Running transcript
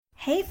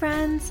Hey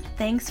friends,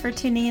 thanks for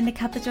tuning in to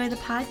Cup of Joy, the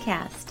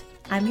podcast.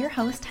 I'm your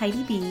host,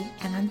 Heidi B,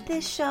 and on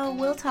this show,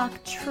 we'll talk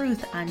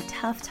truth on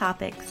tough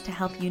topics to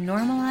help you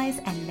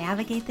normalize and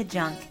navigate the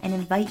junk and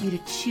invite you to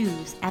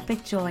choose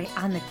epic joy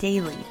on the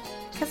daily.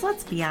 Because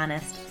let's be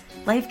honest,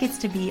 life gets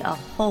to be a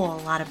whole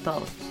lot of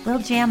both. We'll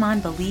jam on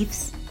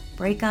beliefs,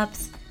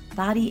 breakups,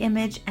 body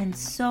image, and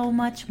so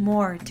much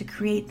more to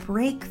create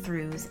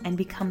breakthroughs and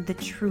become the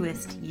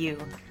truest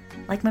you.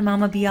 Like my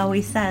Mama B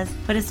always says,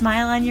 put a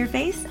smile on your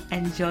face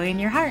and joy in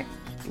your heart.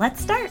 Let's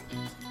start.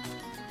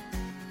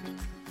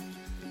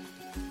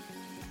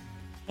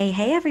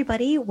 Hey,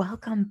 everybody.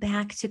 Welcome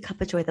back to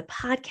Cup of Joy, the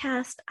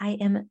podcast. I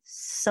am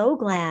so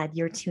glad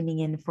you're tuning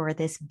in for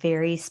this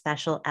very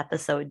special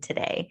episode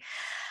today.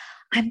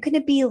 I'm going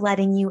to be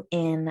letting you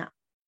in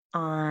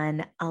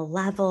on a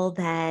level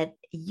that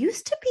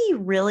used to be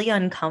really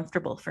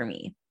uncomfortable for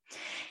me.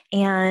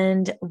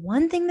 And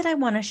one thing that I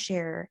want to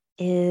share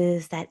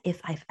is that if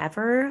I've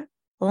ever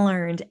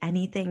learned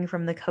anything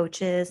from the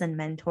coaches and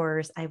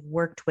mentors I've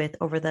worked with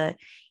over the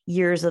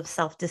years of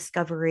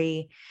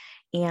self-discovery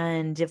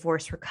and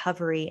divorce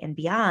recovery and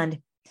beyond,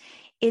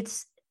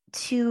 it's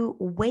to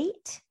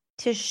wait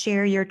to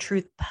share your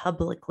truth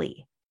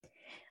publicly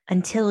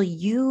until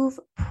you've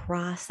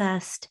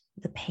processed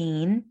the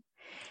pain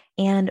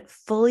and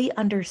fully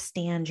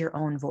understand your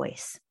own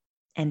voice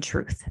and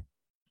truth.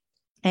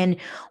 And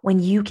when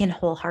you can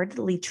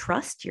wholeheartedly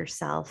trust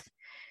yourself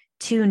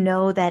to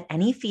know that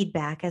any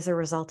feedback as a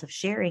result of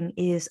sharing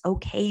is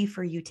okay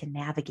for you to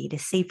navigate,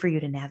 is safe for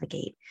you to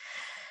navigate.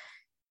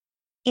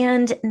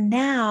 And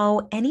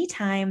now,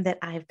 anytime that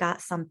I've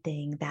got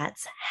something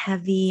that's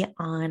heavy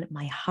on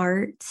my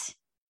heart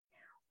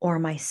or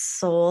my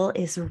soul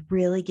is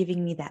really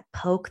giving me that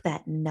poke,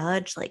 that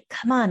nudge, like,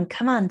 come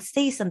on,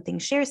 say something,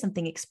 share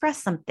something,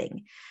 express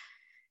something,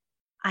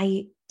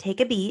 I take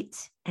a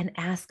beat and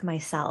ask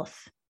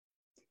myself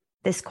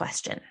this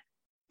question: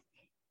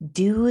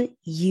 do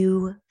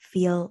you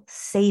feel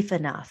safe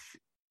enough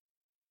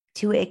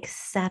to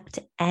accept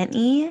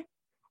any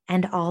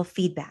and all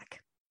feedback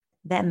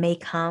that may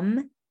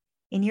come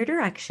in your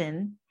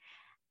direction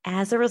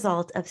as a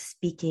result of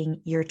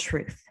speaking your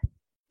truth?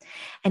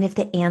 And if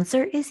the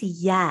answer is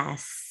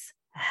yes,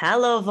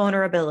 hello,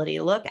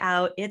 vulnerability, look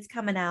out, it's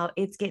coming out,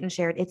 it's getting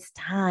shared, it's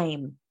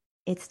time.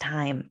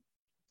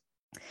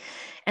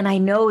 And I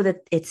know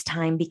that it's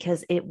time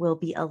because it will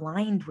be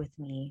aligned with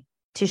me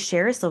to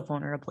share so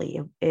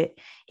vulnerably.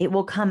 It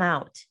will come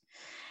out.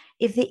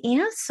 If the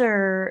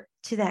answer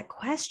to that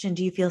question,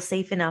 do you feel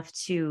safe enough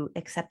to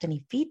accept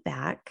any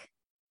feedback?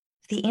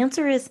 The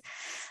answer is,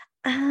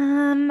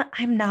 I'm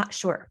not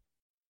sure.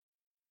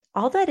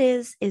 All that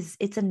is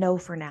it's a no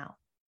for now.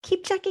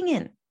 Keep checking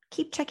in.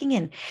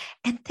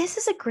 And this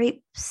is a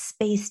great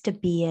space to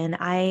be in.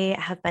 I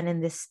have been in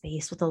this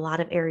space with a lot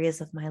of areas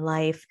of my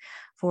life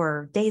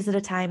for days at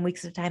a time,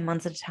 weeks at a time,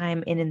 months at a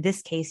time, and in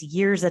this case,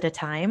 years at a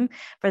time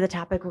for the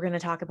topic we're going to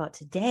talk about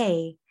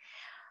today.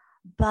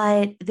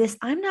 But this,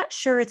 I'm not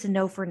sure, it's a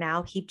no for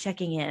now, keep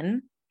checking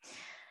in,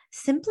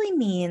 simply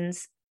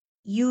means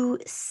you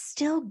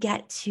still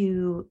get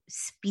to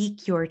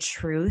speak your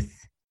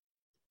truth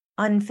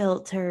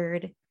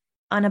unfiltered,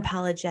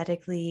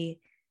 unapologetically,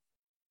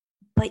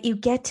 but you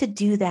get to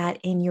do that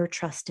in your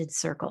trusted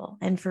circle.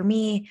 And for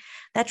me,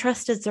 that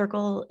trusted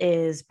circle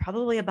is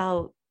probably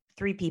about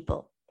 3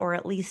 people, or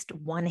at least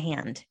one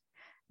hand,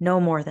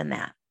 no more than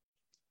that.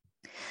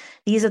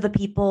 These are the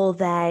people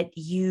that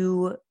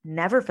you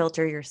never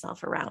filter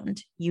yourself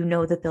around. You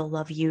know that they'll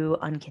love you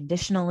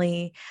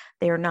unconditionally.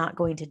 They're not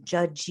going to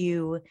judge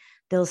you.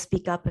 They'll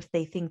speak up if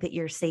they think that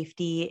your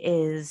safety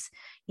is,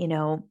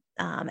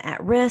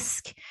 at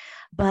risk,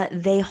 but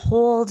they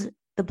hold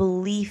the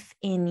belief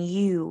in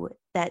you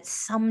that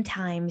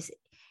sometimes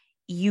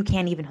you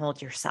can't even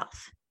hold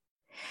yourself.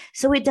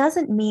 So it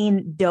doesn't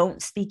mean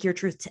don't speak your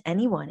truth to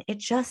anyone. It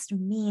just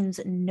means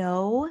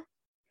no.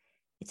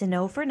 It's a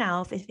no for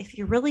now. If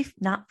you're really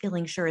not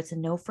feeling sure, it's a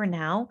no for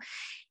now,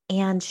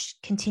 and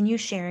continue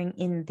sharing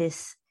in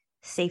this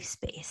safe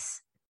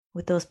space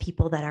with those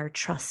people that are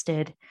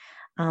trusted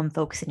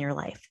folks in your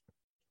life.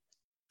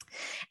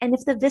 And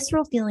if the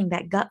visceral feeling,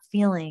 that gut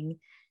feeling,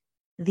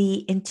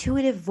 the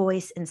intuitive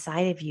voice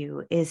inside of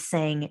you is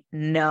saying,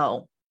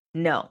 no,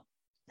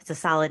 it's a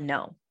solid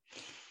no.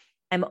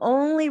 I'm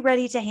only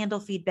ready to handle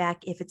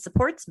feedback if it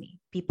supports me.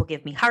 People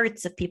give me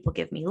hearts, if people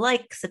give me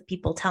likes, if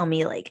people tell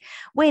me like,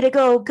 way to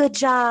go, good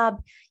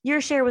job, your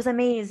share was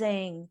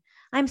amazing,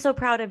 I'm so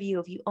proud of you.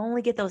 If you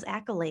only get those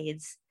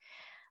accolades,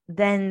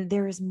 then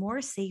there is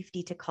more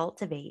safety to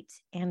cultivate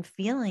and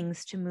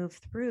feelings to move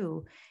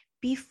through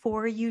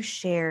before you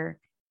share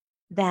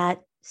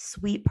that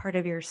sweet part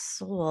of your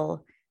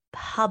soul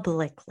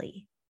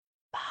publicly,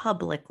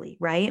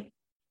 right?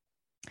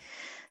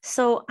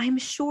 So I'm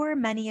sure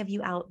many of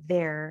you out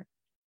there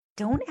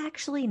don't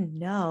actually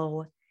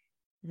know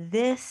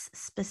this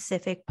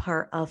specific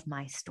part of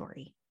my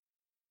story.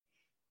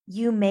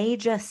 You may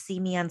just see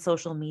me on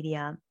social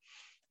media,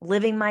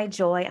 living my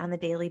joy on the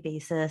daily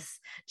basis,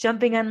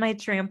 jumping on my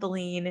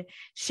trampoline,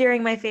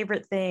 sharing my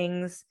favorite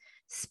things,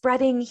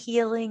 spreading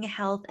healing,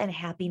 health, and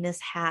happiness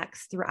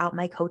hacks throughout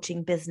my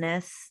coaching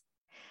business.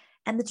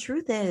 And the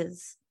truth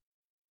is,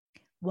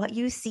 what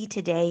you see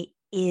today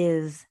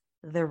is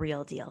the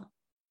real deal.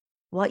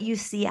 What you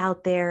see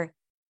out there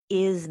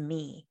is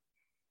me,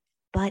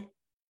 but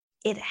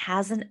it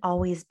hasn't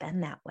always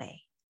been that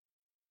way.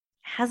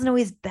 It hasn't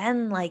always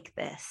been like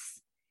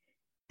this.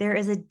 There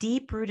is a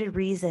deep-rooted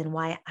reason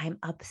why I'm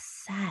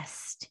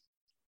obsessed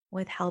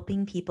with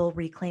helping people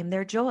reclaim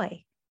their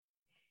joy.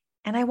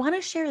 And I want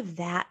to share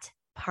that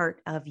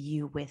part of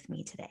you with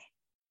me today.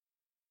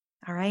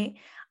 All right?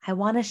 I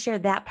want to share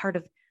that part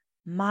of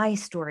my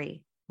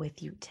story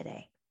with you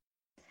today.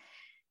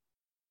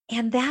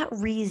 And that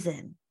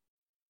reason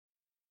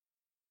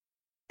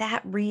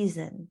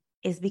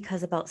is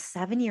because about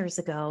 7 years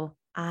ago,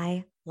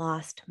 I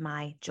lost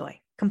my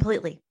joy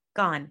completely,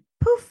 gone,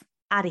 poof,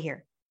 out of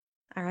here.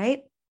 All right.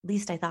 At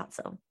least I thought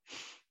so.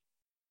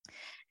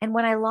 And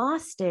when I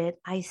lost it,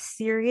 I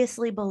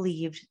seriously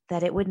believed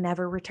that it would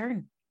never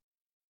return.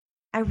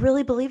 I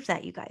really believed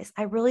that, you guys.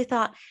 I really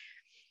thought,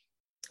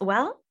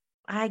 well,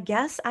 I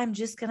guess I'm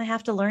just going to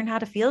have to learn how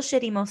to feel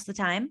shitty most of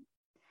the time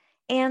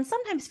and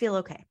sometimes feel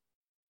okay.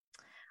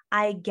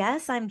 I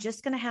guess I'm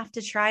just going to have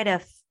to try to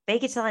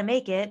fake it till I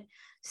make it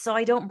so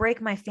I don't break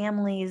my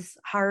family's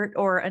heart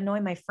or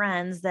annoy my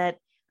friends that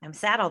I'm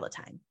sad all the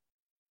time.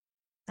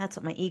 That's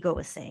what my ego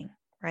was saying,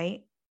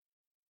 right?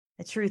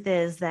 The truth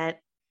is that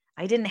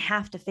I didn't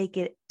have to fake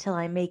it till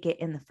I make it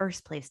in the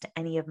first place to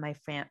any of my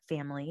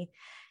family,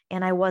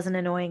 and I wasn't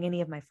annoying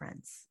any of my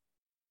friends.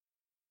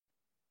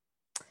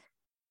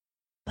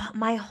 But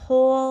my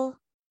whole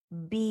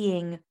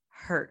being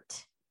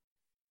hurt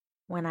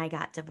when I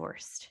got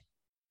divorced.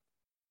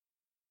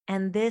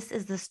 And this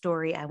is the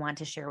story I want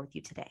to share with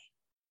you today.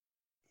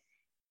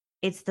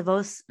 It's the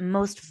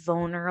most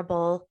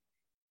vulnerable,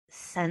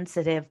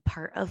 sensitive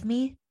part of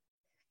me.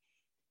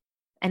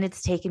 And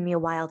it's taken me a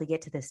while to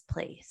get to this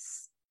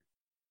place.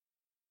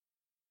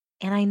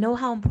 And I know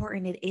how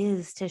important it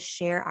is to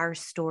share our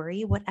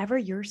story. Whatever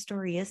your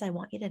story is, I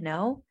want you to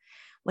know,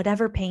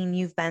 whatever pain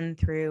you've been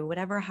through,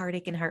 whatever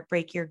heartache and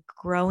heartbreak you're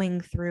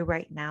growing through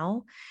right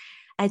now,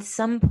 at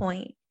some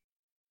point,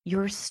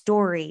 your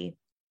story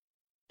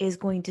is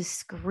going to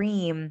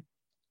scream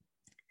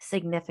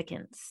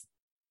significance.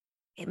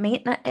 It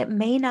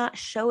may not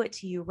show it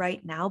to you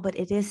right now, but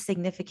it is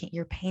significant.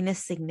 Your pain is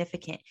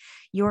significant.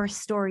 Your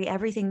story,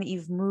 everything that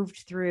you've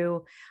moved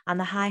through on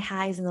the high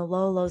highs and the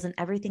low lows and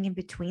everything in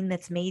between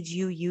that's made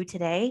you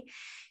today,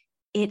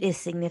 it is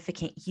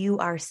significant. You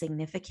are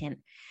significant.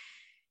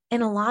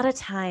 And a lot of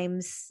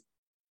times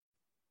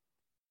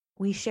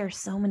we share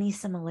so many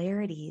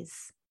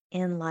similarities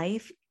in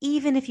life.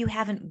 Even if you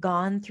haven't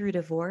gone through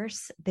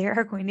divorce, there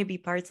are going to be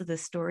parts of the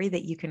story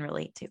that you can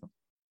relate to.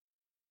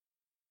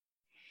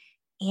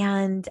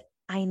 And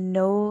I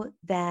know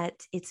that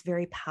it's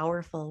very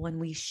powerful when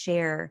we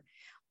share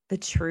the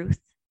truth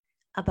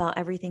about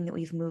everything that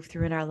we've moved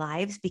through in our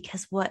lives,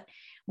 because what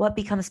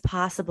becomes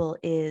possible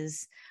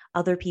is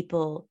other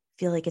people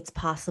feel like it's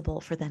possible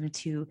for them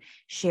to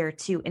share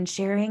too. And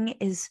sharing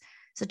is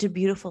such a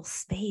beautiful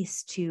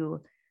space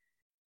to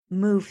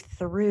move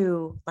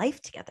through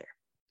life together.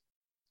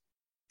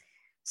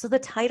 So the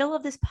title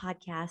of this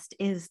podcast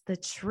is The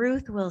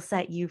Truth Will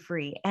Set You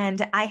Free.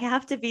 And I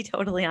have to be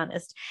totally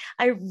honest,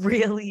 I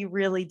really,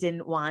 really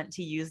didn't want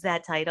to use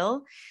that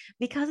title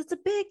because it's a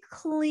big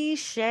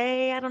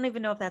cliche. I don't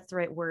even know if that's the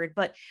right word,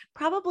 but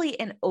probably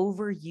an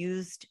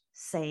overused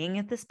saying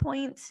at this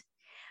point.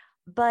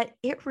 But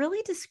it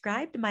really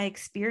described my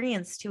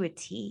experience to a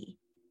T.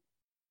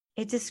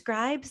 It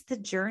describes the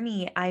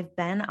journey I've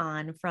been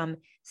on from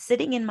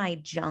sitting in my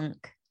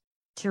junk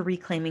to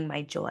reclaiming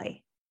my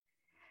joy.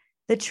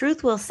 The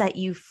Truth Will Set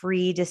You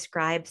Free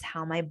describes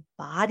how my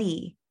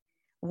body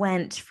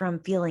went from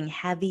feeling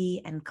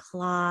heavy and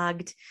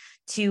clogged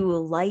to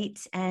light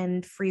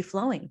and free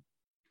flowing.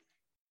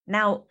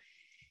 Now,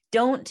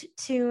 don't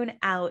tune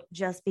out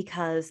just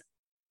because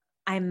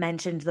I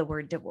mentioned the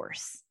word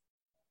divorce.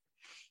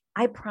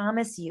 I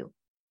promise you,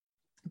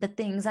 the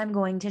things I'm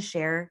going to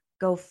share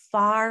go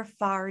far,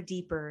 far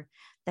deeper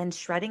than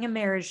shredding a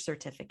marriage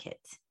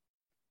certificate.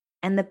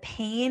 And the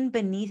pain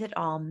beneath it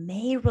all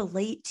may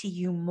relate to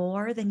you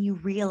more than you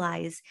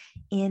realize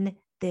in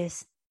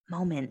this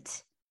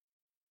moment.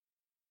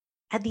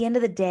 At the end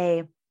of the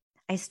day,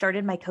 I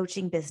started my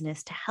coaching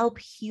business to help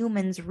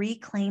humans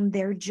reclaim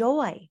their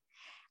joy.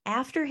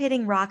 After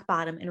hitting rock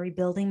bottom and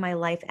rebuilding my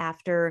life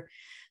after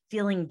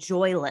feeling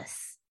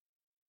joyless,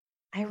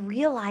 I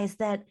realized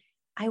that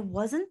I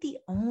wasn't the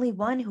only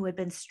one who had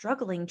been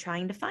struggling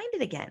trying to find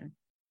it again.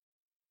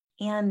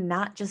 And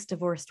not just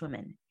divorced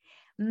women.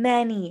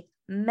 Many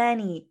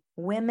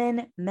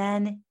women,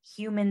 men,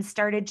 humans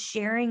started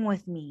sharing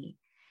with me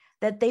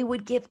that they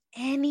would give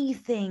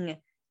anything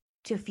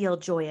to feel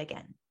joy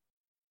again.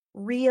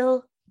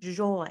 Real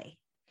joy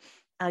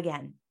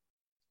again.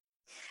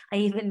 I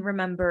even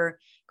remember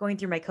going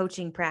through my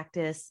coaching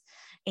practice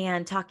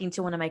and talking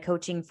to one of my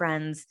coaching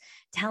friends,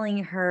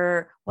 telling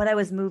her what I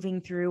was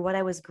moving through, what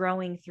I was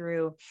growing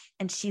through.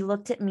 And she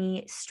looked at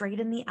me straight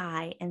in the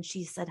eye and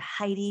she said,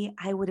 Heidi,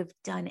 I would have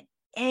done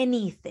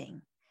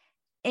anything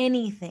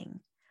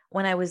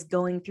when I was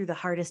going through the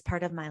hardest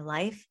part of my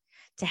life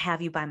to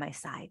have you by my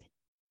side.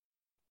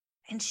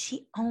 And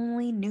she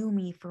only knew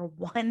me for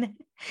 1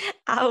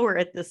 hour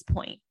at this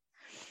point.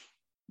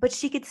 But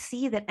she could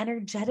see that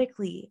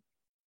energetically,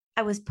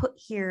 I was put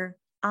here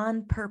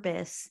on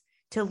purpose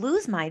to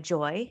lose my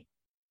joy,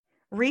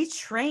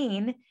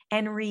 retrain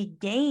and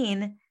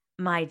regain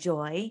my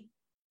joy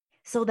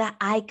so that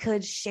I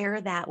could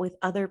share that with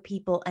other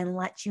people and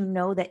let you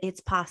know that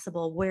it's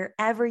possible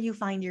wherever you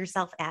find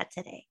yourself at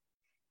today.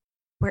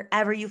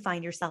 Wherever you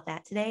find yourself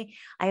at today,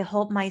 I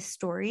hope my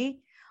story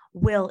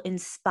will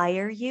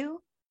inspire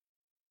you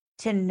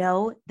to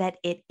know that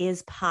it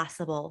is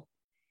possible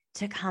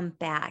to come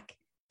back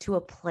to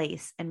a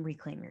place and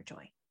reclaim your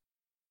joy.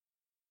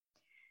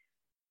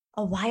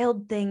 A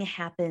wild thing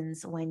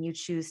happens when you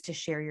choose to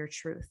share your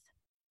truth.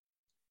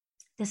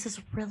 This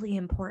is really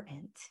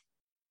important.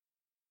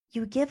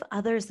 You give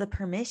others the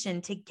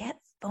permission to get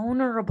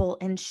vulnerable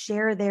and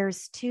share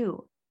theirs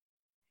too.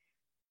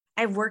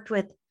 I've worked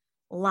with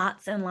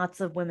lots and lots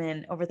of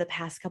women over the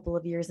past couple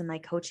of years in my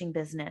coaching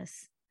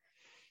business.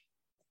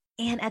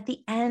 And at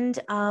the end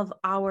of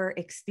our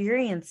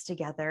experience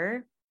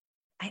together,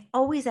 I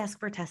always ask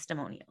for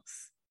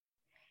testimonials.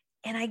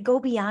 And I go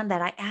beyond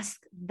that. I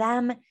ask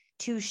them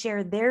to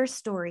share their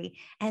story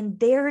and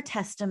their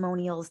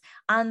testimonials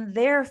on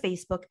their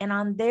Facebook and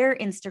on their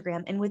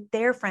Instagram and with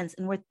their friends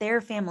and with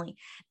their family,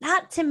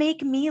 not to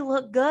make me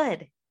look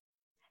good.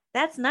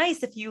 That's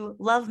nice if you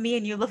love me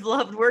and you have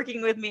loved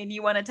working with me and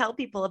you want to tell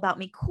people about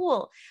me,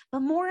 cool. But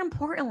more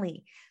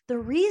importantly, the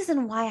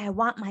reason why I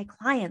want my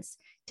clients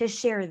to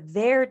share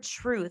their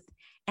truth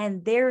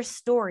and their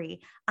story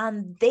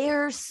on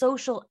their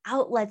social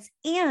outlets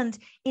and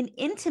in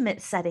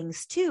intimate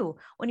settings too.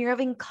 When you're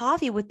having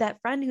coffee with that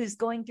friend who's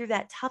going through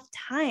that tough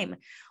time,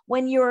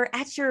 when you're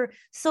at your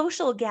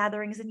social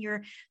gatherings and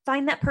you're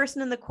find that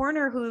person in the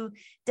corner who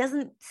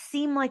doesn't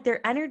seem like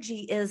their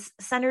energy is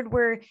centered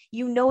where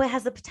you know it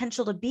has the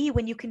potential to be,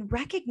 when you can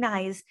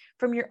recognize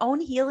from your own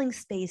healing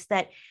space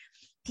that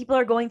people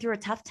are going through a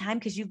tough time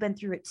because you've been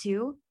through it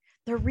too.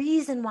 The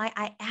reason why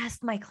I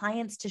ask my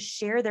clients to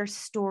share their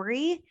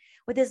story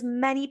with as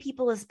many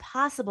people as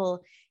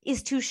possible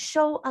is to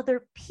show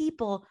other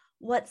people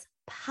what's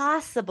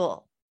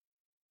possible.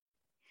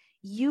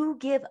 You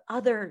give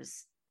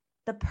others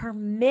the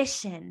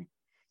permission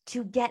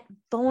to get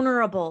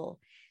vulnerable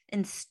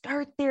and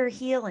start their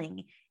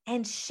healing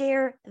and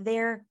share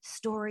their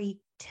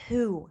story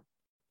too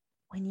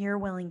when you're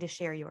willing to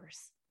share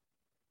yours.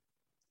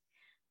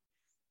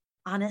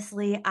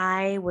 Honestly,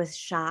 I was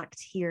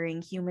shocked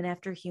hearing human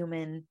after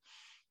human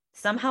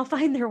somehow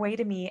find their way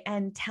to me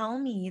and tell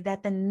me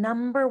that the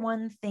number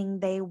one thing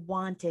they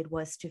wanted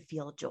was to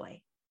feel joy.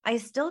 I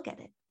still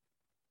get it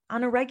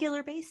on a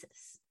regular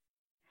basis.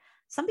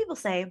 Some people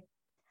say,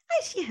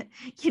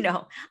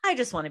 I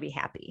just want to be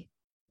happy.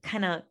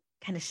 Kind of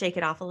shake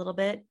it off a little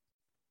bit,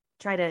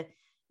 try to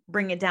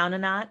bring it down a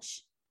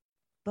notch.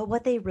 But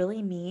what they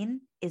really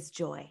mean is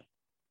joy.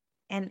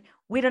 And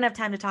we don't have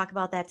time to talk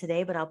about that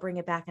today, but I'll bring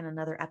it back in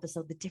another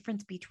episode. The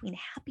difference between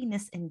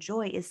happiness and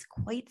joy is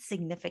quite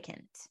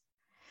significant.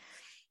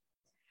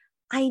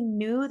 I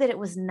knew that it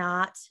was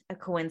not a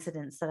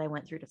coincidence that I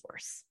went through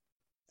divorce.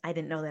 I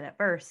didn't know that at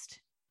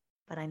first,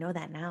 but I know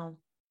that now.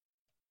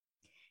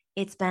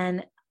 It's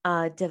been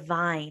a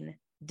divine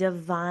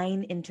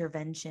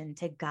intervention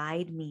to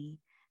guide me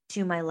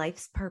to my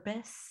life's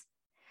purpose,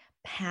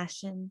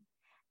 passion,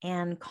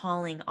 and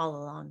calling all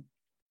along.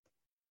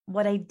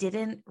 What I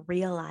didn't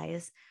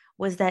realize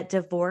was that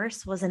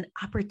divorce was an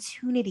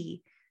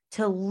opportunity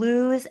to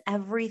lose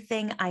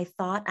everything I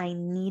thought I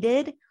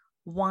needed,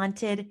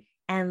 wanted,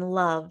 and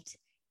loved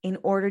in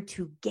order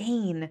to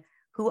gain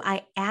who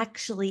I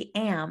actually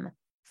am,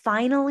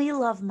 finally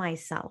love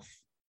myself,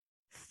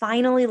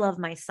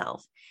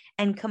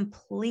 and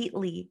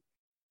completely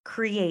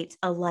create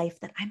a life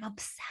that I'm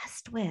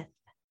obsessed with.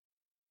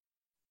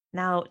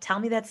 Now, tell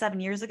me that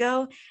 7 years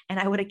ago, and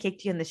I would have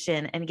kicked you in the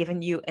shin and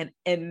given you an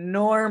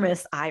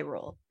enormous eye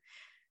roll.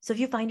 So if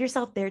you find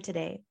yourself there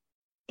today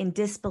in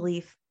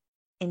disbelief,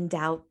 in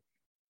doubt,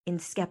 in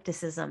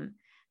skepticism,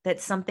 that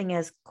something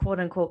as quote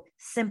unquote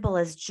simple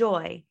as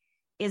joy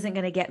isn't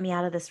going to get me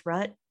out of this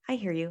rut, I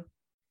hear you.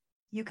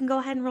 You can go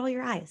ahead and roll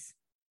your eyes.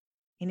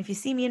 And if you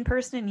see me in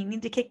person and you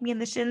need to kick me in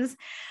the shins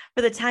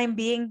for the time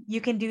being,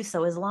 you can do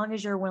so as long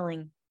as you're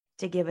willing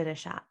to give it a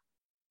shot.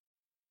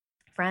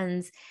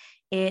 Friends,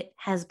 it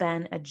has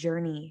been a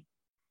journey,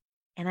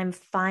 and I'm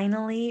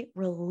finally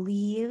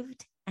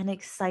relieved and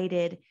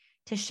excited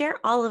to share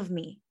all of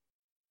me,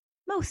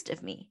 most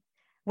of me,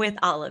 with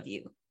all of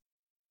you.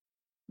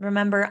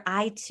 Remember,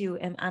 I too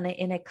am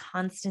in a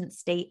constant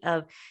state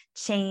of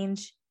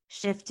change,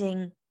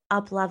 shifting,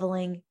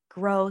 up-leveling,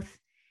 growth.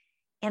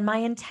 And my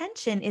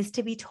intention is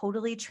to be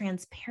totally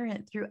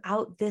transparent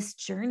throughout this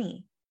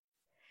journey.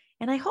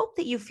 And I hope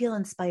that you feel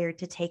inspired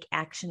to take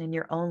action in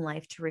your own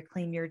life to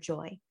reclaim your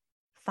joy,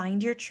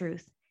 find your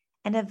truth,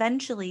 and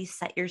eventually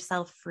set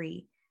yourself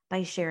free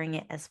by sharing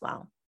it as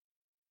well.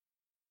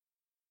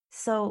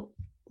 So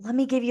let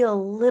me give you a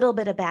little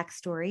bit of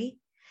backstory.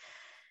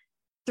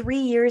 3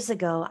 years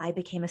ago, I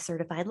became a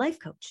certified life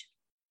coach.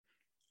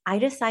 I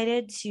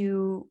decided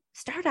to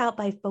start out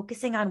by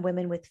focusing on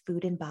women with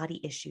food and body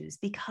issues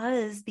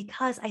because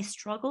I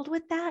struggled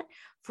with that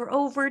for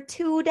over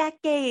 2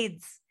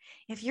 decades.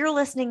 If you're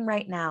listening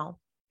right now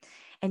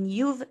and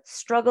you've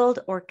struggled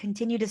or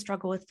continue to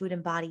struggle with food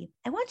and body,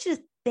 I want you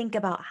to think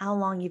about how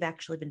long you've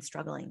actually been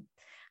struggling.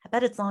 I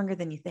bet it's longer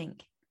than you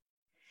think.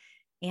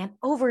 And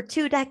over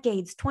 2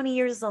 decades, 20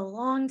 years is a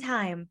long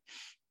time.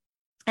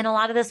 And a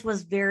lot of this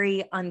was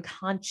very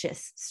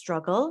unconscious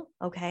struggle,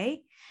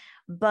 okay?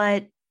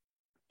 But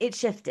it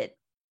shifted.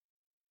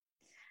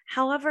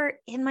 However,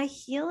 in my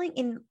healing,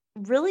 in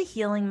really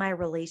healing my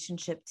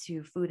relationship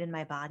to food in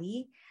my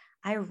body,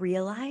 I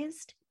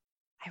realized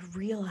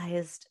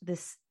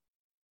this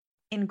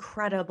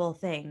incredible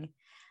thing,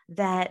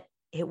 that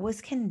it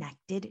was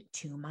connected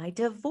to my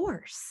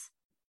divorce.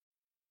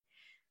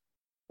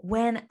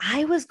 When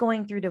I was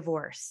going through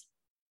divorce,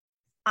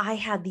 I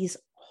had these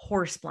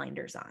horse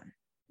blinders on,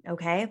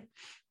 okay?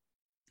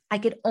 I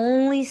could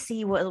only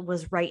see what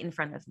was right in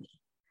front of me.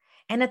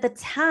 And at the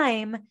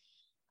time,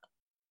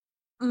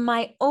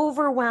 my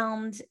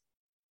overwhelmed,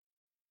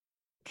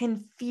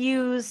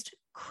 confused,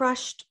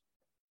 crushed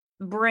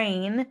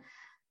brain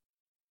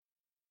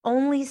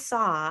only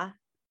saw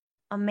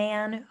a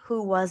man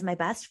who was my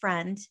best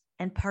friend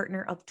and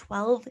partner of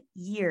 12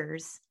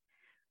 years,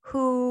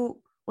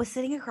 who was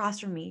sitting across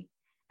from me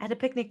at a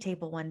picnic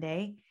table one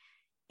day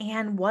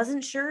and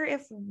wasn't sure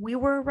if we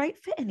were a right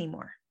fit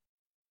anymore.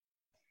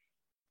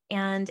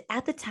 And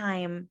at the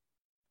time,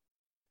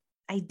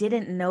 I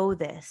didn't know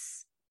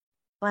this,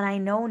 but I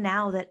know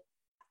now that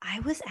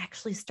I was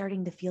actually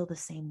starting to feel the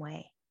same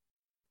way.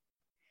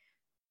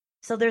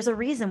 So there's a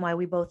reason why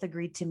we both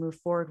agreed to move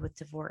forward with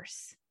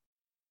divorce.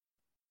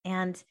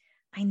 And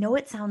I know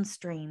it sounds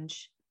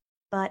strange,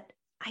 but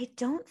I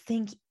don't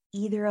think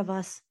either of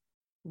us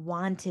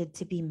wanted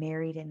to be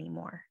married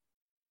anymore.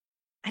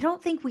 I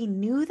don't think we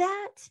knew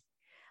that,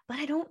 but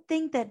I don't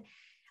think that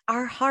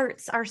our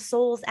hearts, our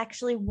souls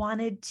actually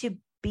wanted to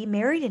be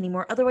married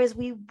anymore. Otherwise,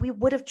 we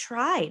would have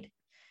tried.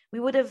 We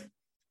would have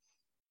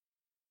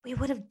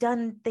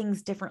done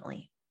things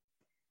differently.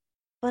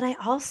 But I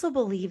also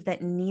believe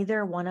that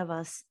neither one of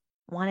us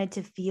wanted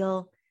to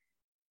feel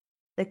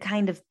the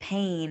kind of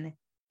pain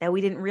that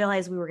we didn't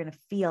realize we were going to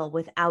feel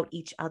without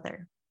each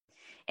other.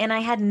 And I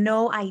had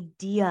no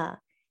idea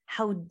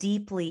how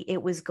deeply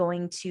it was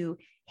going to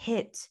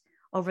hit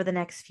over the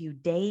next few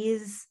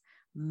days,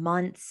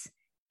 months,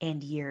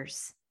 and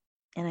years.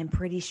 And I'm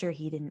pretty sure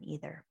he didn't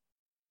either.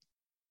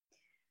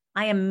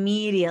 I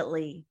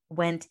immediately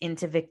went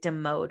into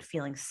victim mode,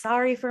 feeling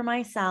sorry for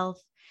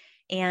myself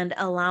and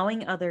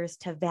allowing others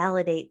to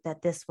validate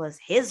that this was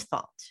his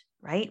fault,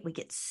 right? We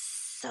get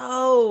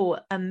so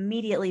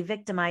immediately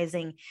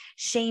victimizing,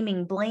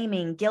 shaming,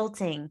 blaming,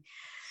 guilting.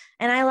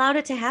 And I allowed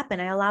it to happen.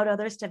 I allowed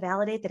others to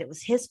validate that it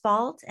was his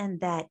fault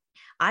and that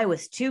I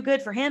was too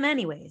good for him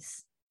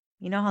anyways.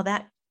 You know how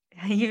that,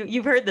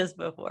 you've heard this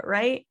before,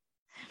 right?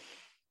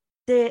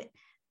 The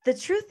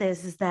truth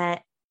is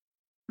that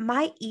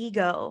my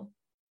ego,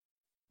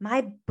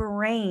 my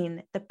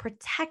brain, the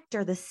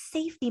protector, the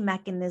safety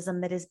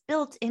mechanism that is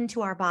built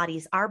into our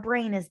bodies, our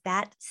brain is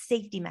that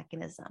safety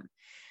mechanism.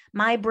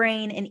 My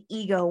brain and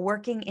ego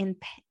working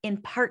in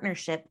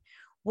partnership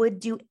would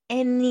do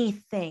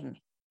anything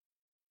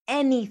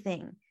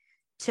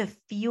to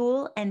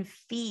fuel and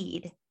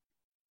feed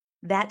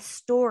that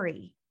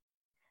story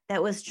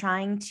that was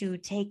trying to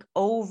take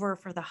over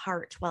for the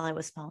heart while I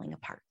was falling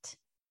apart.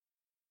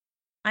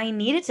 I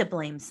needed to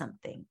blame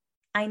something.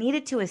 I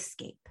needed to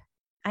escape.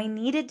 I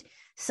needed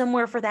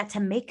somewhere for that to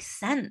make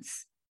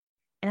sense.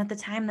 And at the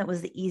time, that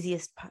was the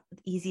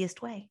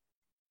easiest way.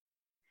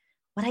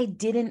 What I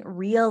didn't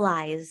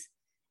realize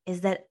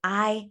is that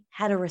I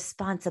had a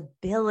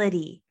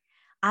responsibility.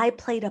 I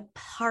played a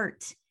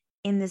part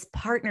in this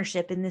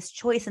partnership, in this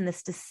choice, in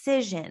this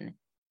decision.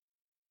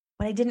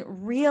 What I didn't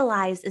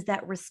realize is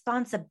that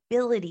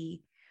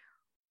responsibility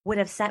would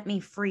have set me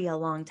free a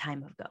long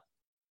time ago.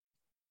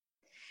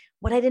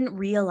 What I didn't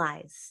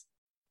realize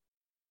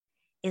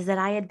is that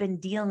I had been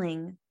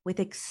dealing with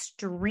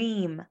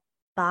extreme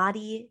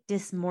body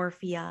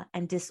dysmorphia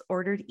and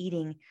disordered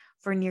eating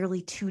for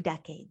nearly 2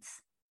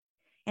 decades.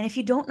 And if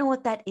you don't know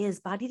what that is,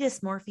 body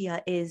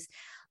dysmorphia is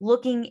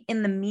looking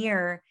in the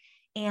mirror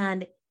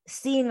and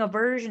seeing a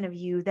version of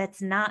you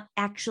that's not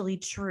actually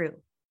true.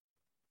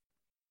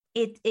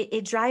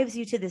 It drives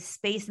you to this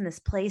space and this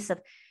place of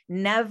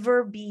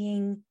never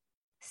being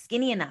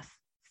skinny enough,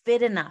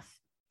 fit enough,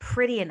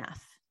 pretty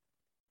enough.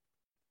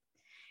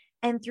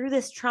 And through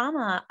this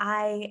trauma,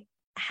 I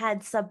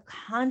had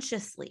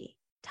subconsciously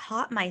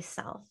taught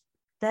myself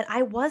that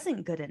I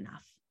wasn't good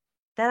enough,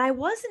 that I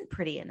wasn't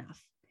pretty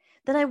enough,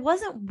 that I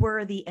wasn't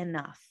worthy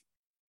enough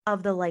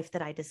of the life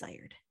that I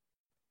desired.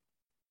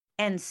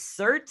 and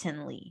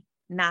certainly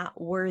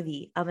not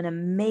worthy of an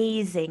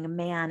amazing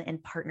man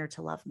and partner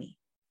to love me.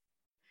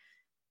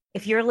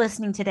 If you're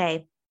listening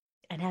today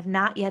and have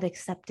not yet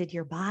accepted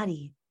your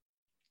body,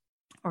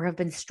 or have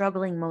been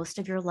struggling most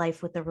of your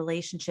life with the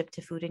relationship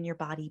to food in your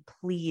body,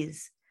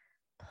 please,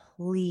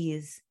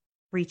 please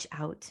reach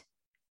out.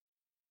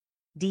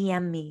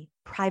 DM me,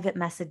 private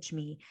message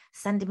me,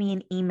 send me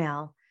an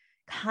email,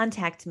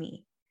 contact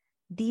me.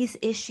 These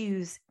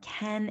issues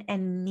can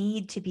and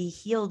need to be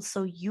healed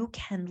so you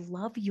can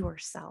love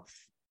yourself.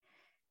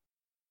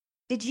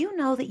 Did you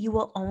know that you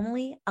will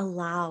only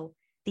allow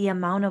the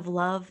amount of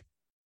love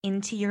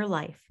into your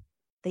life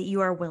that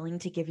you are willing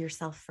to give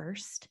yourself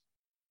first?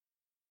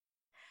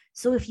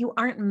 So if you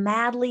aren't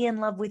madly in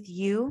love with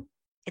you,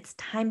 it's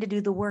time to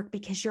do the work,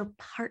 because your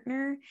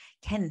partner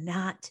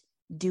cannot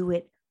do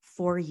it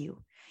for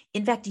you.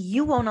 In fact,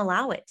 you won't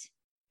allow it.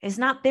 It's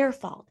not their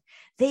fault.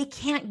 They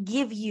can't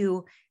give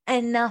you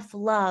enough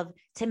love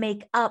to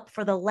make up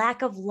for the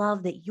lack of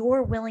love that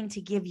you're willing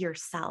to give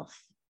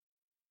yourself.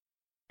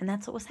 And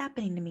that's what was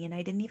happening to me, and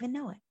I didn't even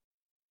know it.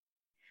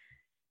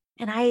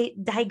 And I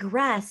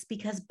digress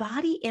because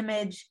body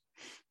image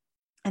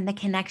and the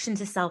connection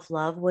to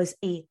self-love was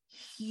a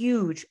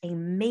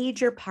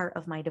major part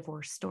of my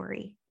divorce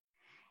story.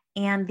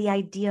 And the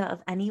idea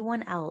of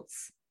anyone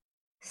else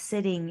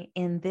sitting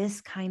in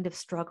this kind of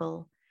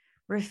struggle,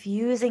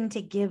 refusing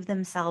to give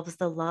themselves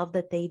the love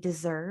that they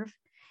deserve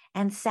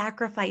and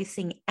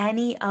sacrificing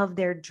any of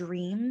their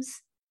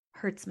dreams,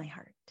 hurts my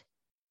heart.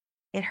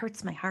 It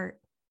hurts my heart.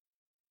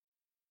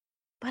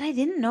 But I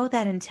didn't know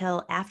that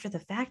until after the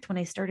fact, when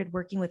I started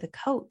working with a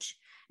coach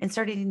and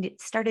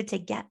started to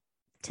get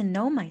to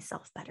know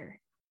myself better.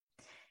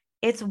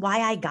 It's why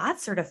I got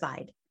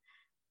certified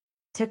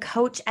to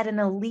coach at an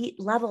elite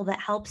level that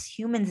helps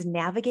humans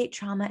navigate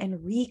trauma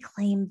and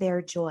reclaim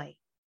their joy.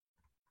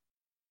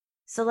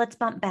 So let's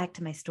bump back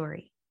to my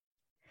story.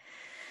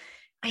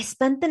 I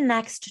spent the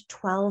next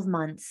 12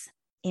 months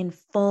in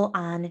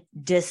full-on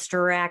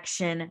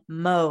distraction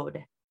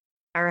mode.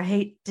 All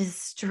right,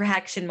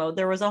 distraction mode.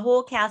 There was a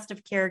whole cast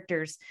of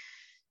characters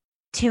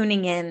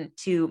tuning in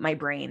to my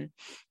brain.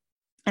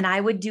 And I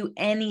would do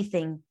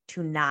anything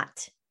to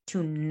not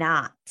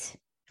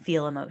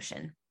feel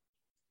emotion.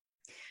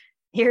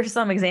 Here's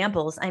some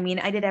examples. I mean,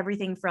 I did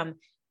everything from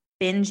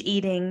binge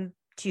eating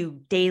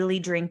to daily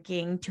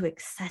drinking to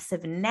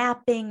excessive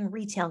napping,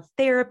 retail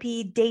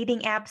therapy,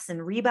 dating apps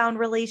and rebound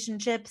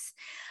relationships,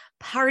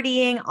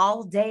 partying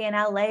all day in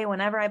LA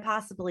whenever I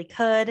possibly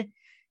could,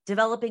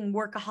 developing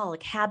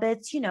workaholic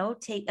habits,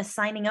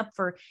 signing up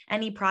for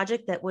any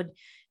project that would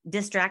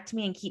distract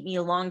me and keep me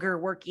longer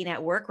working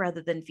at work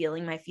rather than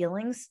feeling my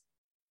feelings.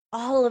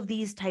 All of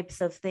these types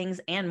of things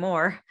and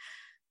more,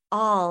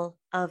 all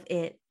of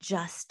it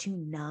just to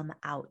numb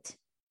out.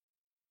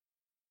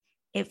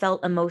 It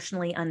felt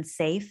emotionally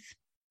unsafe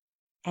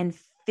and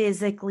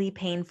physically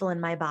painful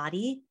in my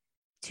body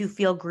to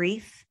feel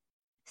grief,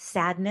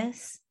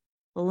 sadness,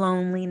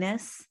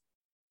 loneliness,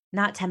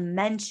 not to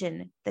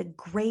mention the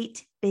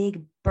great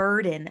big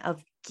burden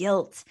of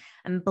guilt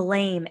and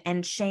blame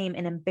and shame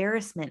and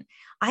embarrassment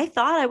I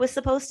thought I was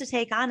supposed to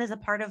take on as a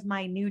part of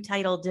my new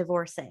title,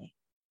 divorcee.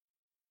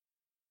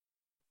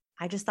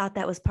 I just thought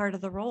that was part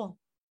of the role.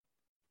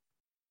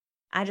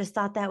 I just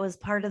thought that was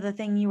part of the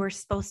thing you were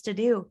supposed to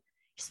do. You're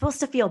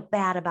supposed to feel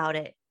bad about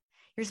it.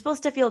 You're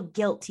supposed to feel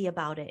guilty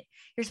about it.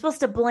 You're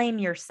supposed to blame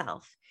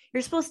yourself.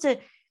 You're supposed to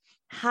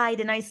hide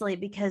and isolate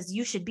because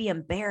you should be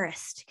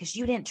embarrassed because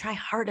you didn't try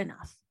hard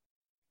enough.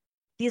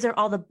 These are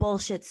all the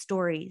bullshit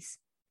stories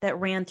that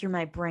ran through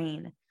my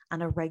brain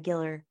on a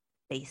regular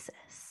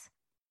basis.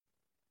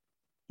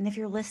 And if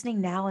you're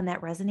listening now and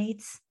that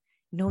resonates,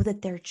 know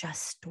that they're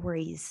just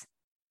stories.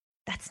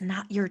 That's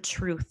not your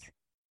truth.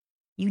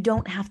 You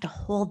don't have to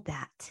hold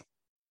that.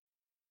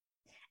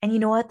 And you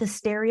know what? The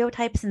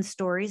stereotypes and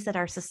stories that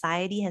our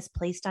society has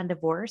placed on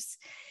divorce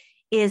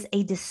is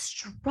a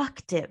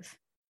destructive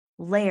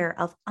layer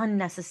of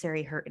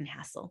unnecessary hurt and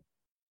hassle.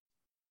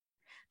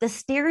 The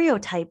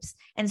stereotypes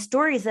and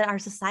stories that our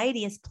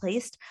society has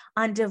placed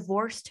on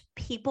divorced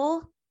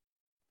people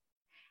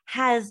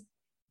has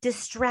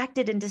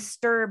distracted and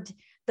disturbed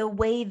the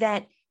way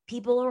that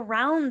people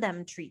around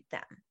them treat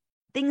them,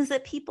 things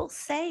that people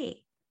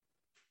say,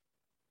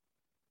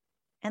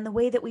 and the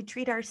way that we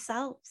treat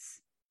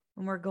ourselves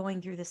when we're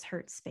going through this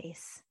hurt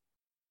space.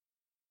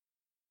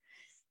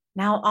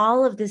 Now,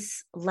 all of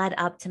this led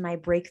up to my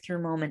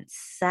breakthrough moment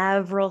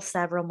several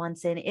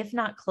months in, if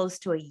not close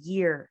to a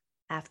year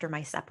after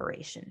my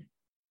separation.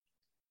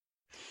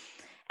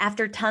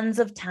 After tons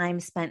of time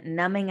spent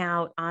numbing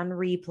out on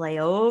replay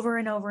over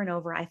and over and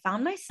over, I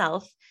found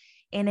myself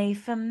in a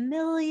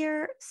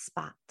familiar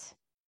spot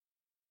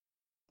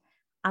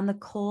on the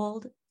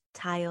cold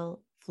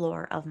tile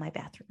floor of my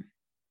bathroom.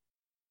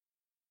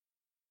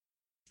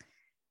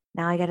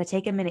 Now I got to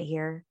take a minute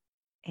here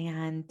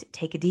and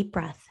take a deep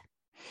breath.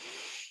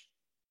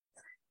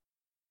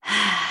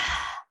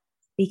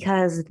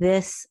 Because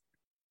this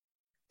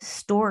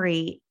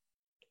story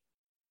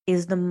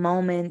is the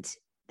moment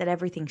that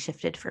everything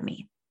shifted for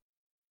me.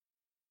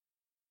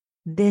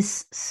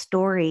 this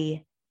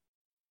story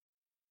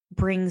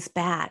brings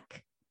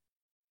back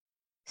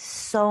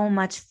so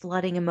much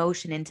flooding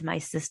emotion into my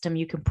system.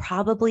 You can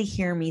probably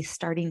hear me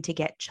starting to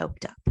get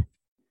choked up.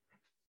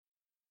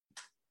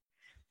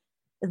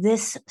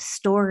 This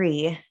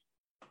story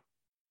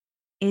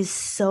is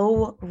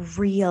so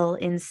real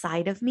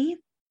inside of me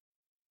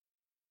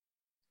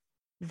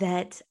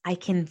that I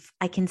can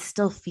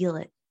still feel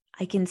it.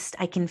 I can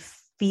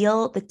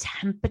feel the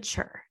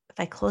temperature. If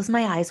I close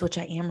my eyes, which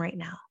I am right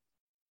now,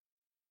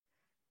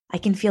 I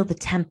can feel the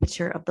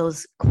temperature of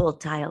those cold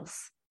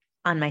tiles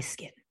on my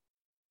skin.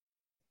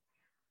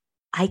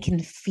 I can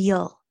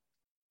feel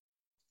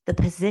the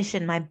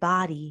position my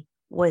body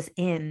was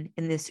in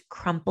this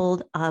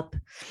crumpled up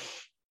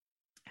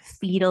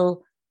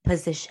fetal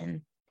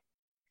position.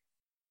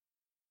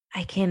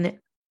 I can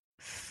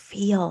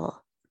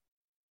feel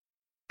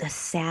the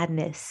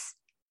sadness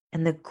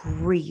and the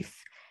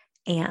grief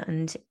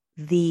and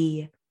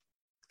the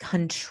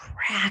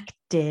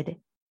contracted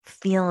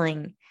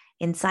feeling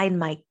inside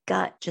my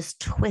gut,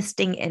 just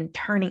twisting and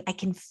turning. I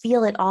can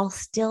feel it all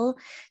still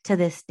to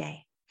this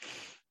day.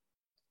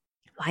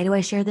 Why do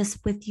I share this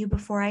with you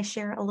before I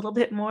share a little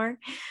bit more?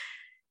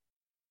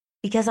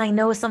 Because I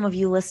know some of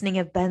you listening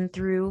have been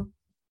through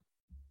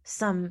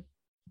some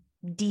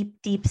deep,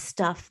 deep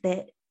stuff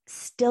that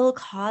still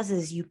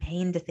causes you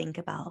pain to think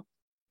about.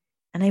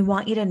 And I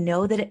want you to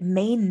know that it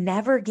may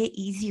never get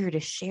easier to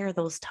share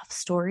those tough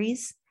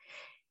stories.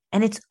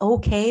 And it's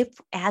okay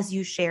as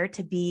you share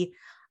to be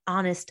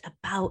honest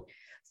about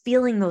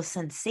feeling those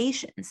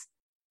sensations.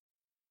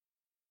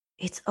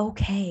 It's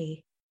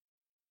okay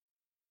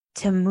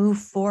to move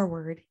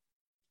forward,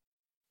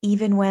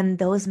 even when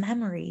those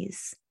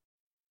memories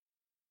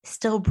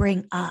still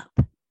bring up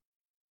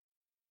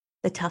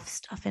the tough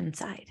stuff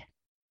inside.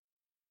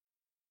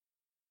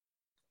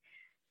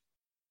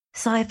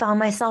 So I found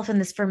myself in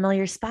this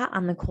familiar spot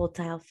on the cold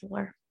tile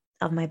floor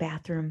of my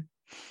bathroom.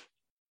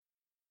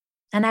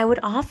 And I would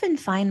often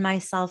find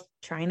myself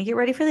trying to get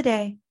ready for the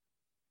day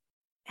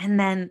and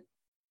then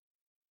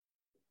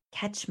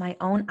catch my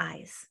own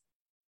eyes,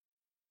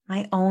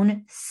 my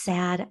own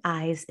sad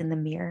eyes in the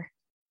mirror,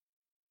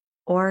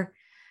 or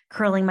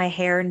curling my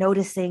hair,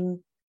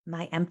 noticing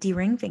my empty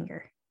ring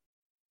finger.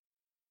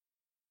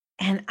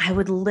 And I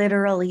would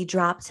literally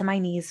drop to my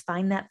knees,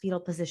 find that fetal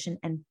position,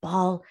 and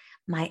bawl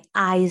my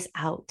eyes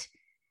out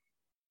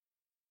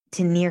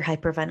to near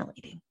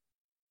hyperventilating.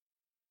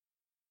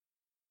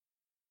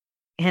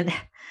 And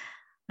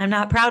I'm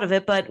not proud of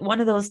it, but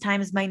one of those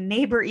times my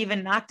neighbor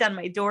even knocked on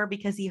my door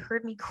because he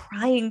heard me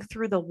crying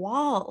through the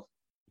wall.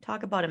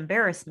 Talk about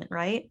embarrassment,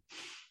 right?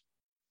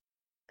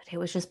 But it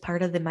was just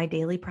part of my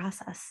daily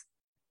process.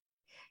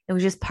 It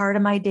was just part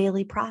of my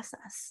daily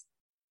process.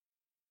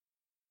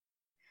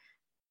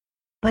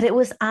 But it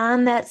was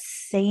on that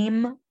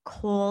same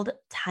cold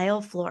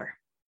tile floor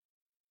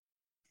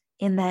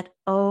in that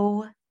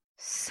oh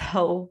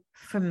so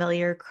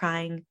familiar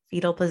crying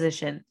fetal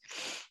position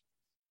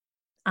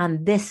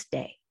on this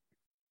day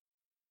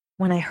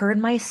when I heard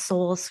my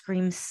soul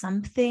scream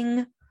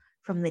something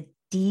from the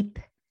deep,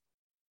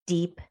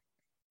 deep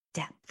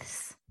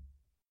depths.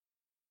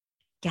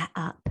 Get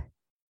up.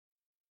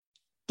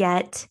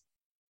 Get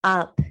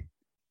up.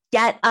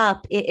 Get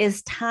up. It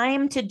is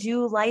time to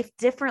do life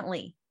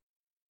differently.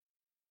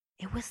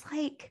 It was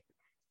like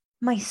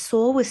my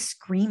soul was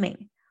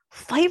screaming,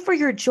 fight for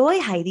your joy,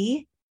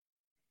 Heidi.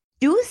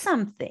 Do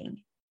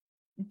something.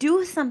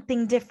 Do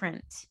something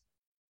different.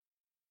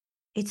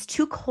 It's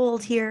too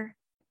cold here.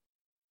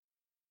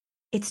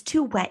 It's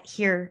too wet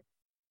here.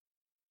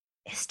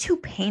 It's too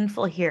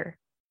painful here.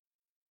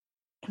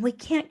 And we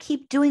can't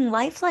keep doing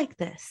life like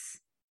this.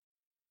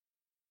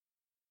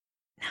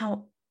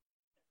 Now,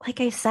 like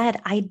I said,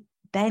 I'd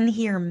been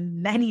here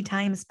many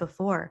times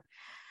before.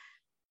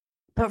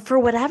 But for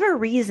whatever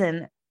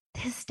reason,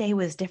 this day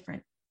was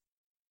different.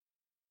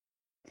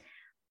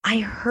 I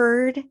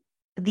heard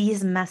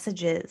these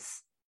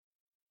messages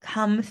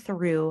come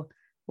through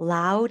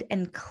loud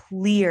and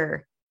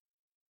clear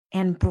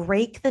and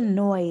break the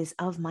noise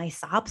of my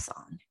sob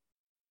song.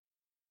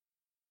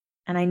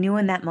 And I knew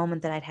in that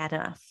moment that I'd had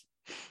enough.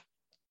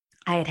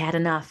 I had had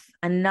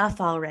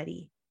enough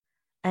already.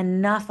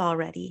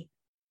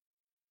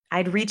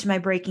 I'd reached my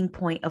breaking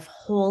point of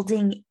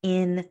holding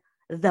in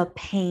the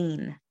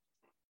pain.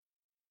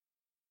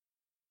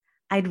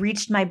 I'd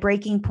reached my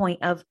breaking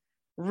point of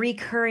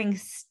recurring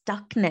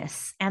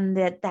stuckness and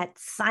that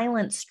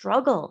silent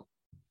struggle.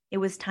 It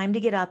was time to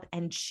get up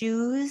and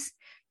choose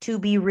to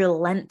be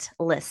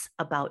relentless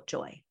about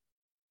joy.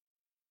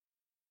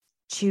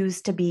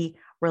 Choose to be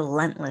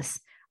relentless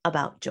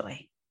about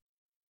joy.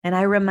 And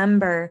I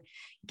remember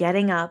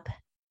getting up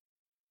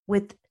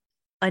with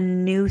a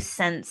new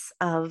sense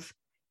of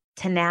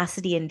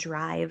tenacity and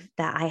drive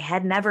that I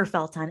had never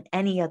felt on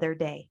any other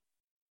day.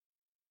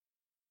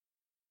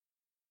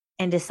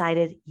 And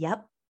decided,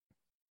 yep,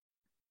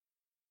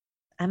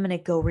 I'm going to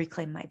go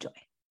reclaim my joy.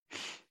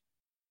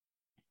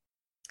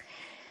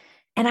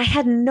 And I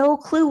had no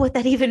clue what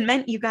that even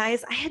meant, you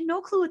guys. I had no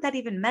clue what that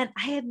even meant.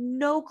 I had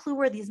no clue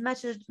where these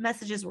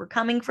messages were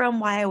coming from,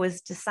 why I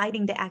was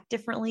deciding to act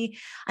differently.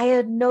 I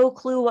had no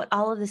clue what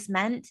all of this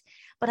meant,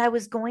 but I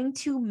was going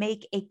to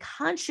make a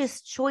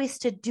conscious choice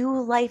to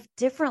do life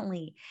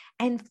differently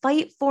and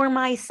fight for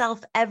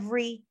myself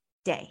every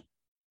day.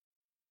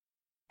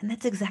 And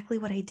that's exactly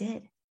what I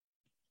did.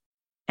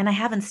 And I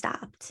haven't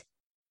stopped.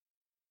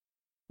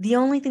 The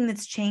only thing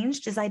that's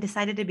changed is I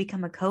decided to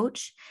become a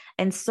coach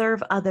and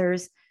serve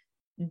others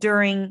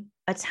during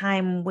a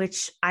time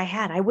which I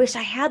had. I wish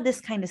I had this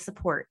kind of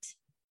support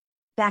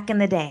back in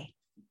the day.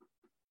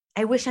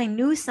 I wish I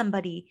knew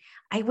somebody.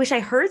 I wish I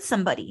heard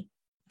somebody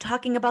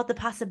talking about the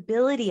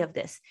possibility of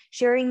this,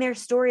 sharing their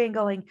story and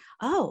going,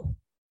 oh,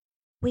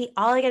 wait,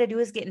 all I got to do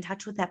is get in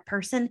touch with that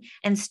person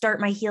and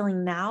start my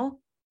healing now.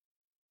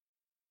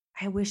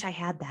 I wish I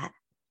had that.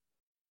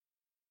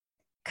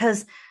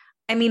 Because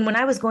I mean, when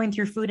I was going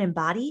through Food and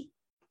Body,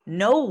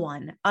 no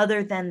one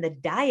other than the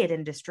diet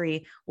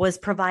industry was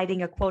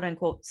providing a quote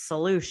unquote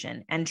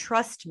solution. And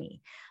trust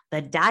me,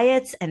 the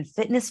diets and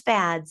fitness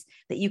fads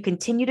that you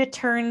continue to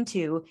turn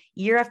to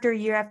year after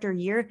year after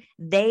year,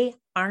 they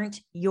aren't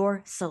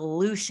your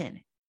solution.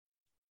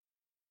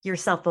 Your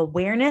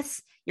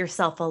self-awareness, your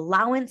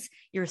self-allowance,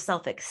 your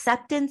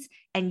self-acceptance,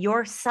 and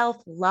your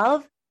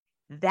self-love,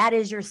 that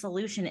is your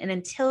solution. And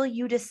until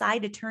you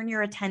decide to turn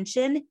your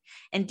attention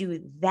and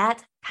do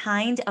that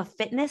kind of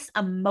fitness,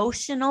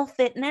 emotional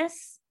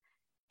fitness,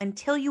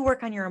 until you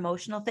work on your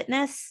emotional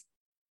fitness,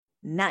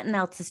 nothing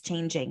else is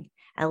changing,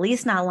 at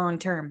least not long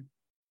term.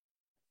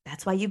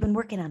 That's why you've been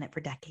working on it for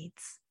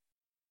decades.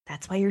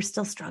 That's why you're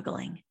still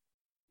struggling.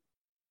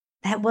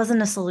 That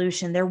wasn't a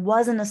solution. There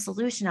wasn't a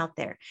solution out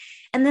there.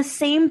 And the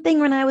same thing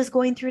when I was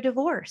going through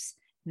divorce.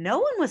 No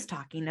one was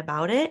talking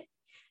about it.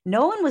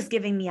 No one was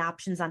giving me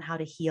options on how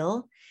to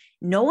heal.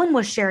 No one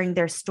was sharing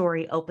their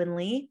story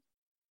openly.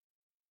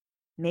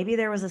 Maybe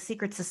there was a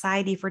secret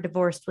society for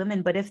divorced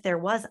women, but if there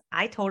was,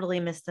 I totally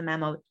missed the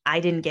memo. I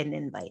didn't get an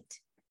invite.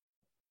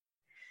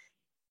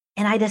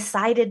 And I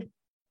decided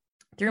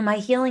through my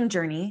healing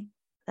journey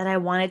that I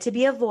wanted to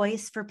be a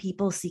voice for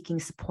people seeking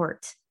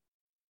support,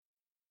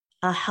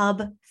 a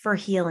hub for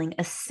healing,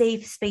 a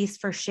safe space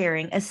for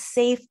sharing, a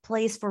safe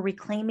place for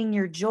reclaiming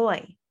your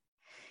joy.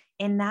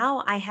 And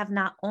now I have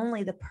not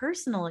only the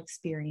personal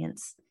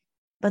experience,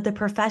 but the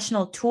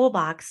professional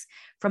toolbox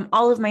from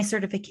all of my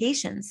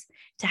certifications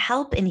to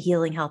help in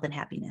healing, health, and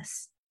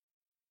happiness.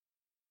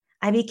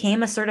 I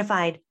became a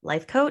certified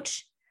life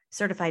coach,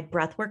 certified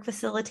breathwork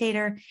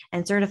facilitator,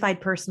 and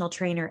certified personal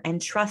trainer. And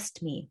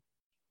trust me,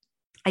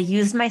 I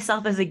used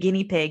myself as a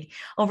guinea pig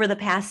over the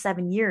past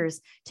 7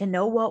 years to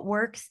know what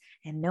works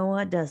and know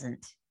what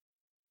doesn't.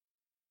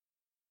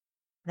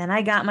 Then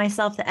I got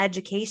myself the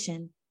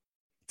education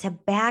to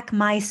back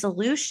my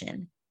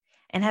solution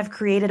and have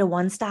created a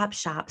one-stop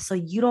shop so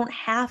you don't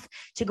have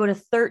to go to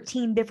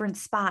 13 different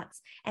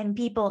spots and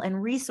people and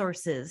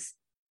resources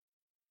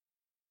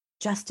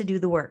just to do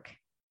the work,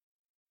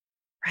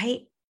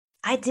 right?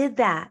 I did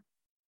that.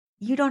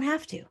 You don't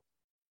have to.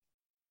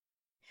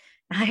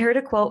 I heard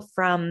a quote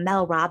from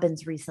Mel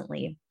Robbins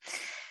recently,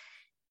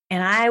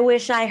 and I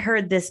wish I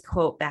heard this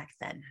quote back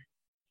then.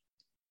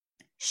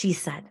 She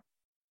said,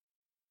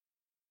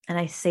 and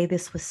I say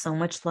this with so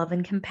much love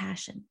and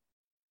compassion,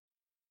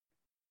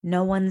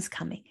 no one's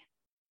coming.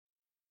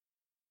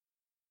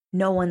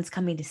 No one's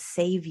coming to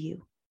save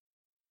you.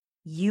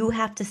 You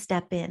have to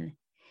step in.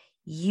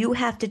 You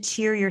have to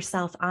cheer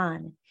yourself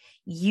on.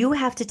 You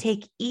have to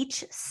take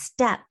each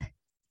step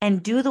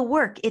and do the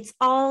work. It's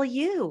all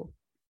you.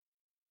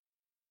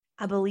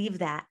 I believe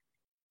that.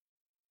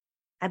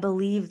 I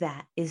believe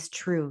that is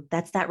true.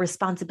 That's that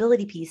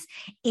responsibility piece.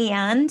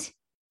 And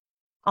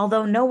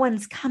although no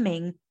one's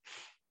coming,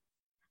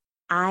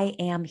 I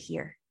am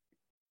here.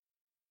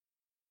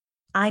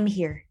 I'm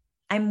here.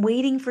 I'm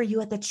waiting for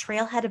you at the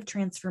trailhead of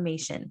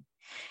transformation.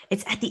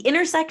 It's at the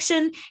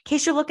intersection, in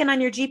case you're looking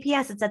on your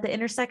GPS, it's at the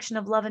intersection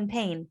of love and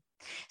pain.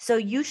 So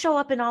you show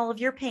up in all of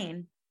your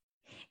pain,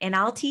 and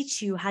I'll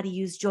teach you how to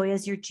use joy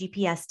as your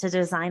GPS to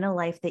design a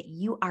life that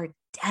you are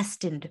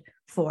destined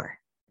for.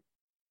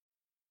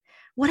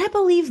 What I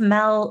believe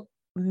Mel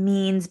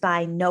means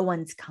by no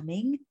one's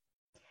coming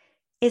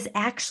is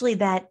actually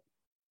that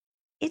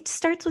it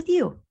starts with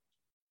you.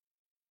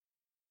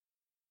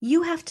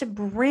 You have to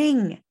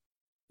bring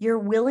your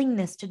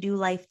willingness to do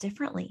life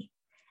differently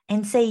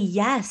and say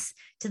yes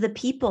to the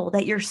people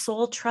that your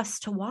soul trusts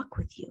to walk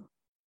with you.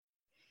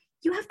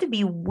 You have to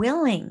be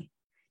willing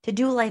to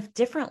do life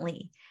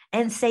differently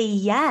and say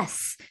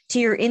yes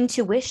to your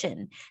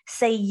intuition.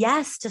 Say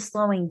yes to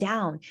slowing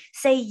down.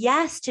 Say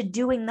yes to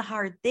doing the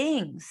hard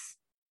things.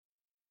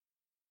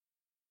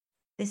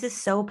 This is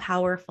so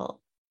powerful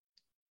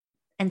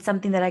and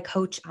something that I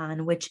coach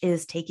on, which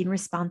is taking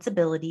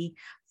responsibility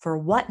for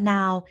what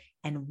now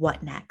and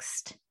what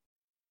next.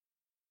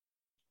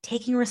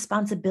 Taking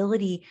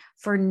responsibility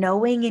for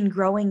knowing and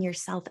growing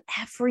yourself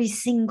every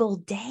single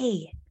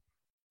day.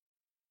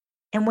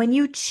 And when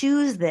you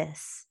choose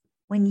this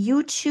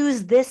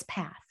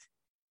path,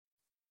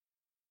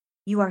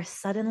 You are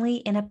suddenly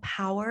in a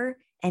power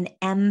and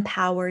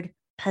empowered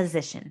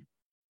position.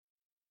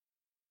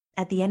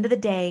 At the end of the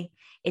day,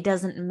 it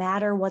doesn't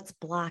matter what's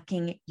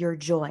blocking your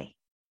joy.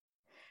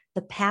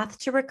 The path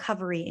to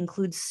recovery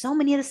includes so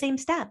many of the same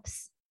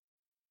steps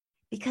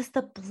because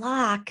the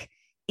block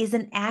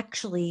isn't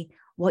actually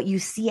what you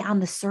see on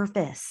the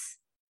surface.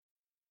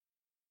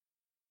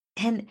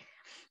 And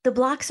the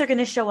blocks are going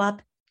to show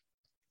up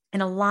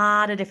in a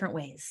lot of different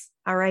ways.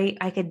 All right.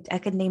 I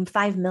could name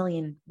 5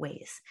 million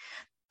ways,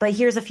 but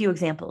here's a few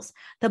examples.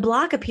 The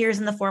block appears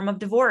in the form of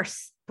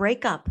divorce,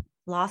 breakup,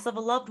 loss of a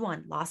loved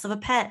one, loss of a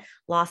pet,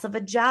 loss of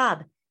a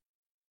job.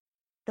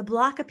 The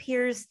block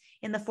appears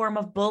in the form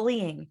of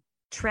bullying,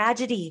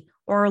 tragedy,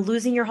 or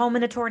losing your home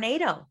in a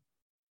tornado.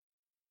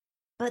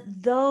 But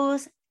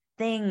those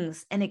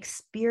things and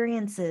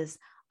experiences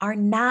are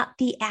not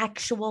the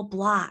actual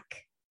block.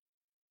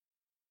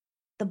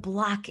 The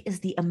block is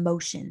the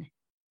emotion,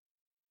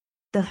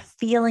 the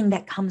feeling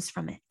that comes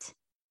from it.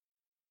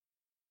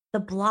 The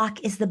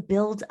block is the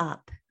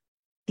buildup,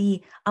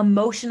 the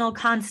emotional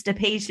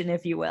constipation,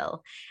 if you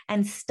will,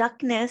 and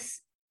stuckness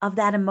of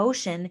that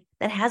emotion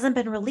that hasn't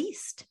been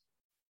released.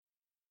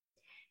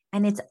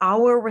 And it's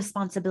our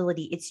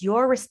responsibility, it's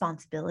your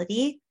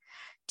responsibility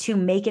to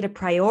make it a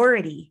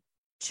priority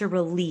to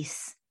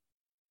release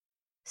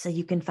so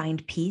you can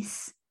find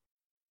peace,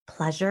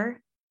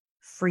 pleasure,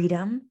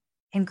 freedom,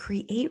 and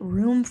create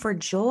room for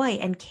joy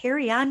and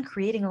carry on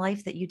creating a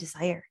life that you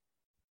desire.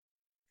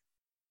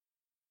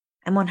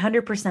 I'm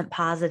 100%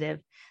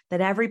 positive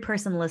that every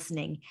person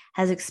listening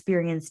has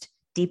experienced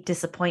deep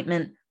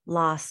disappointment,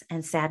 loss,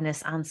 and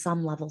sadness on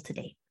some level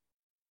today.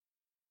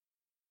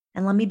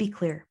 And let me be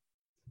clear,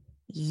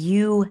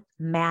 you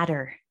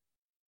matter,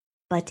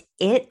 but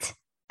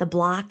the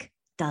block,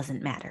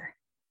 doesn't matter.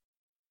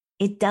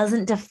 It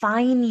doesn't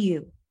define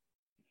you.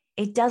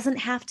 It doesn't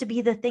have to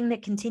be the thing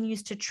that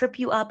continues to trip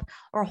you up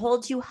or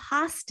hold you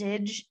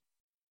hostage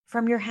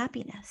from your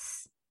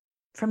happiness,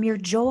 from your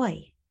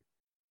joy.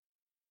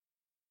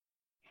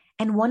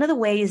 And one of the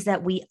ways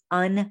that we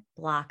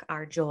unblock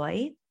our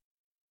joy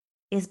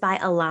is by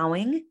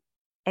allowing,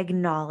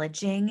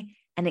 acknowledging,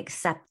 and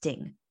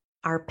accepting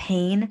our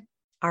pain,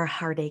 our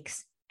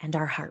heartaches, and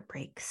our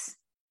heartbreaks.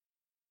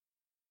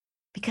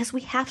 Because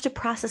we have to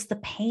process the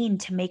pain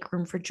to make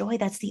room for joy.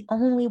 That's the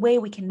only way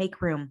we can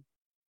make room.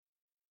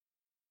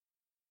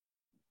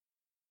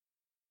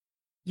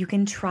 You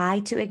can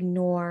try to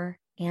ignore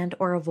and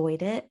or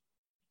avoid it.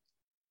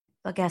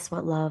 But guess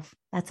what, love?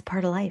 That's a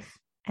part of life.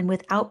 And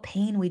without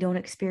pain, we don't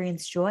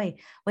experience joy.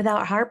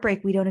 Without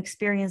heartbreak, we don't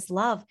experience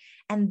love.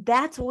 And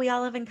that's what we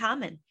all have in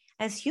common.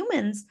 As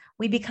humans,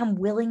 we become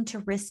willing to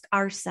risk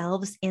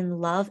ourselves in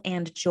love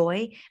and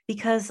joy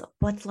because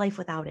what's life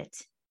without it?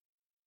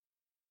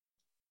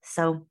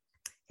 So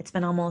it's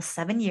been almost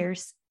 7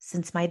 years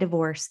since my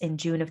divorce in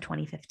June of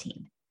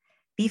 2015.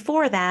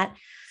 Before that,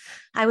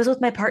 I was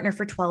with my partner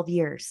for 12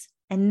 years,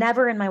 and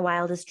never in my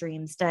wildest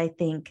dreams did I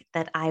think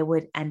that I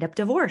would end up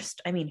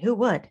divorced. I mean, who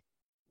would?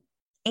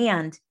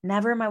 And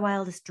never in my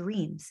wildest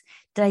dreams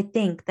did I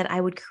think that I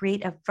would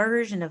create a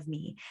version of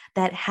me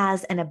that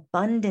has an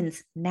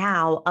abundance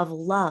now of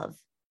love,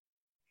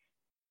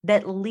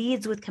 that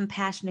leads with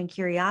compassion and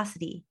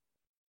curiosity,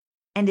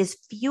 and is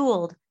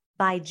fueled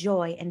by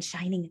joy and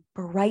shining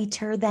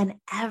brighter than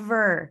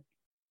ever.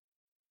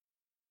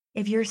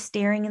 If you're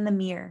staring in the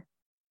mirror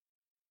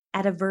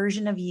at a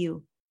version of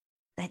you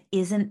that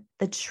isn't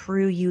the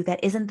true you,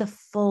 that isn't the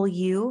full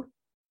you,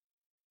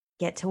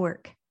 get to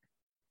work.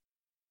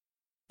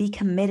 Be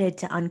committed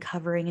to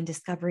uncovering and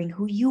discovering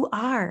who you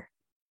are,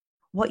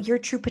 what your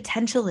true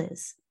potential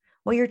is,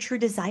 what your true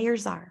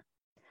desires are,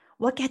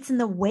 what gets in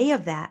the way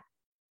of that,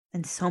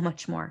 and so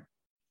much more.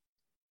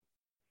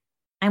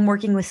 I'm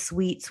working with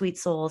sweet, sweet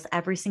souls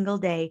every single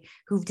day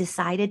who've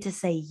decided to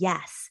say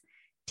yes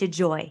to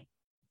joy,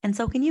 and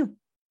so can you.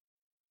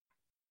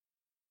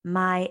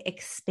 My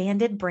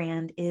expanded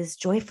brand is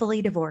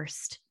Joyfully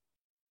Divorced,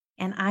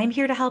 and I'm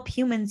here to help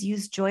humans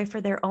use joy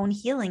for their own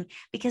healing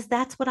because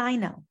that's what I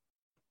know.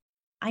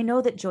 I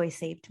know that joy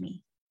saved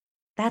me.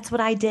 That's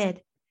what I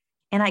did.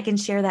 And I can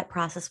share that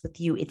process with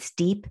you. It's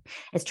deep,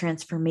 it's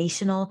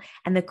transformational,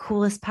 and the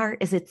coolest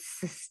part is it's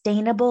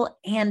sustainable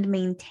and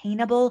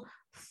maintainable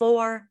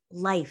for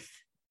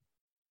life.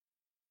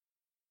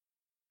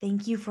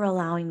 Thank you for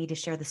allowing me to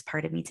share this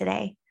part of me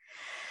today.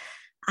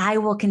 I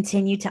will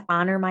continue to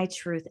honor my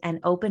truth and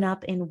open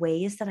up in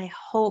ways that I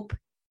hope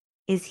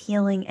is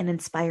healing and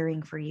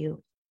inspiring for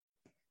you.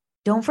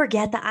 Don't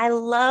forget that I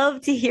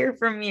love to hear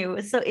from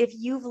you. So if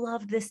you've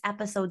loved this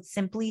episode,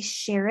 simply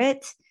share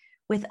it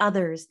with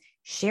others.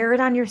 Share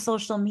it on your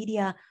social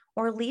media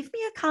or leave me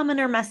a comment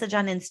or message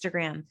on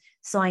Instagram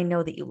so I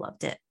know that you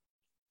loved it.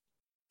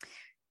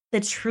 The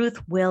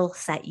truth will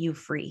set you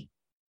free.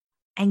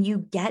 And you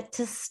get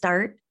to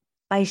start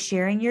by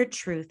sharing your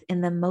truth in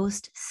the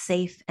most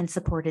safe and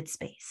supported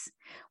space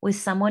with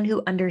someone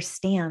who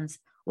understands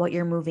what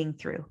you're moving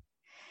through.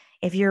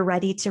 If you're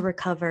ready to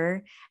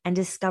recover and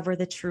discover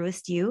the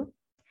truest you,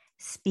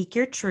 speak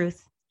your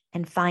truth,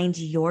 and find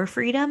your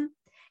freedom,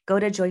 Go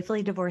to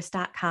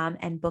joyfullydivorced.com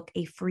and book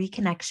a free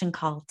connection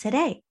call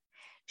today.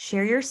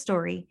 Share your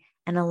story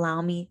and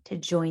allow me to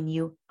join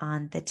you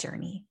on the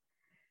journey.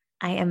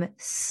 I am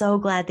so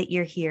glad that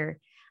you're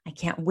here. I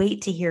can't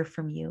wait to hear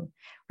from you.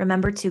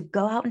 Remember to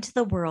go out into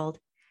the world,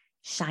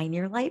 shine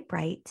your light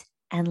bright,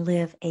 and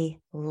live a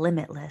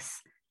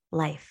limitless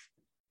life.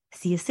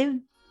 See you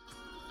soon.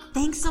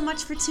 Thanks so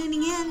much for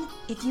tuning in.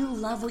 If you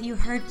love what you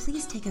heard,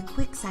 please take a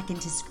quick second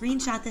to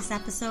screenshot this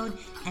episode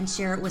and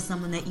share it with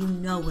someone that you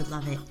know would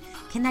love it.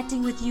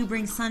 Connecting with you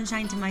brings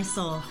sunshine to my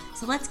soul,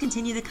 so let's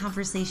continue the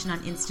conversation on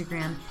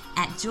Instagram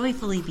at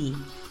JoyfullyBe.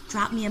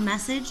 Drop me a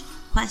message,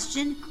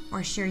 question,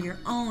 or share your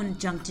own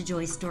Junk to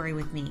Joy story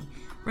with me.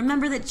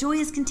 Remember that joy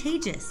is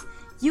contagious.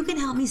 You can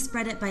help me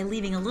spread it by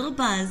leaving a little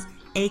buzz,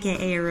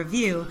 aka a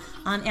review,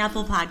 on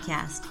Apple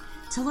Podcast.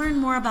 To learn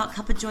more about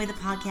Cup of Joy the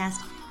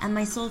podcast and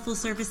my soulful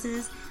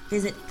services,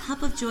 visit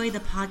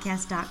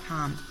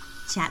cupofjoythepodcast.com.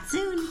 Chat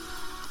soon.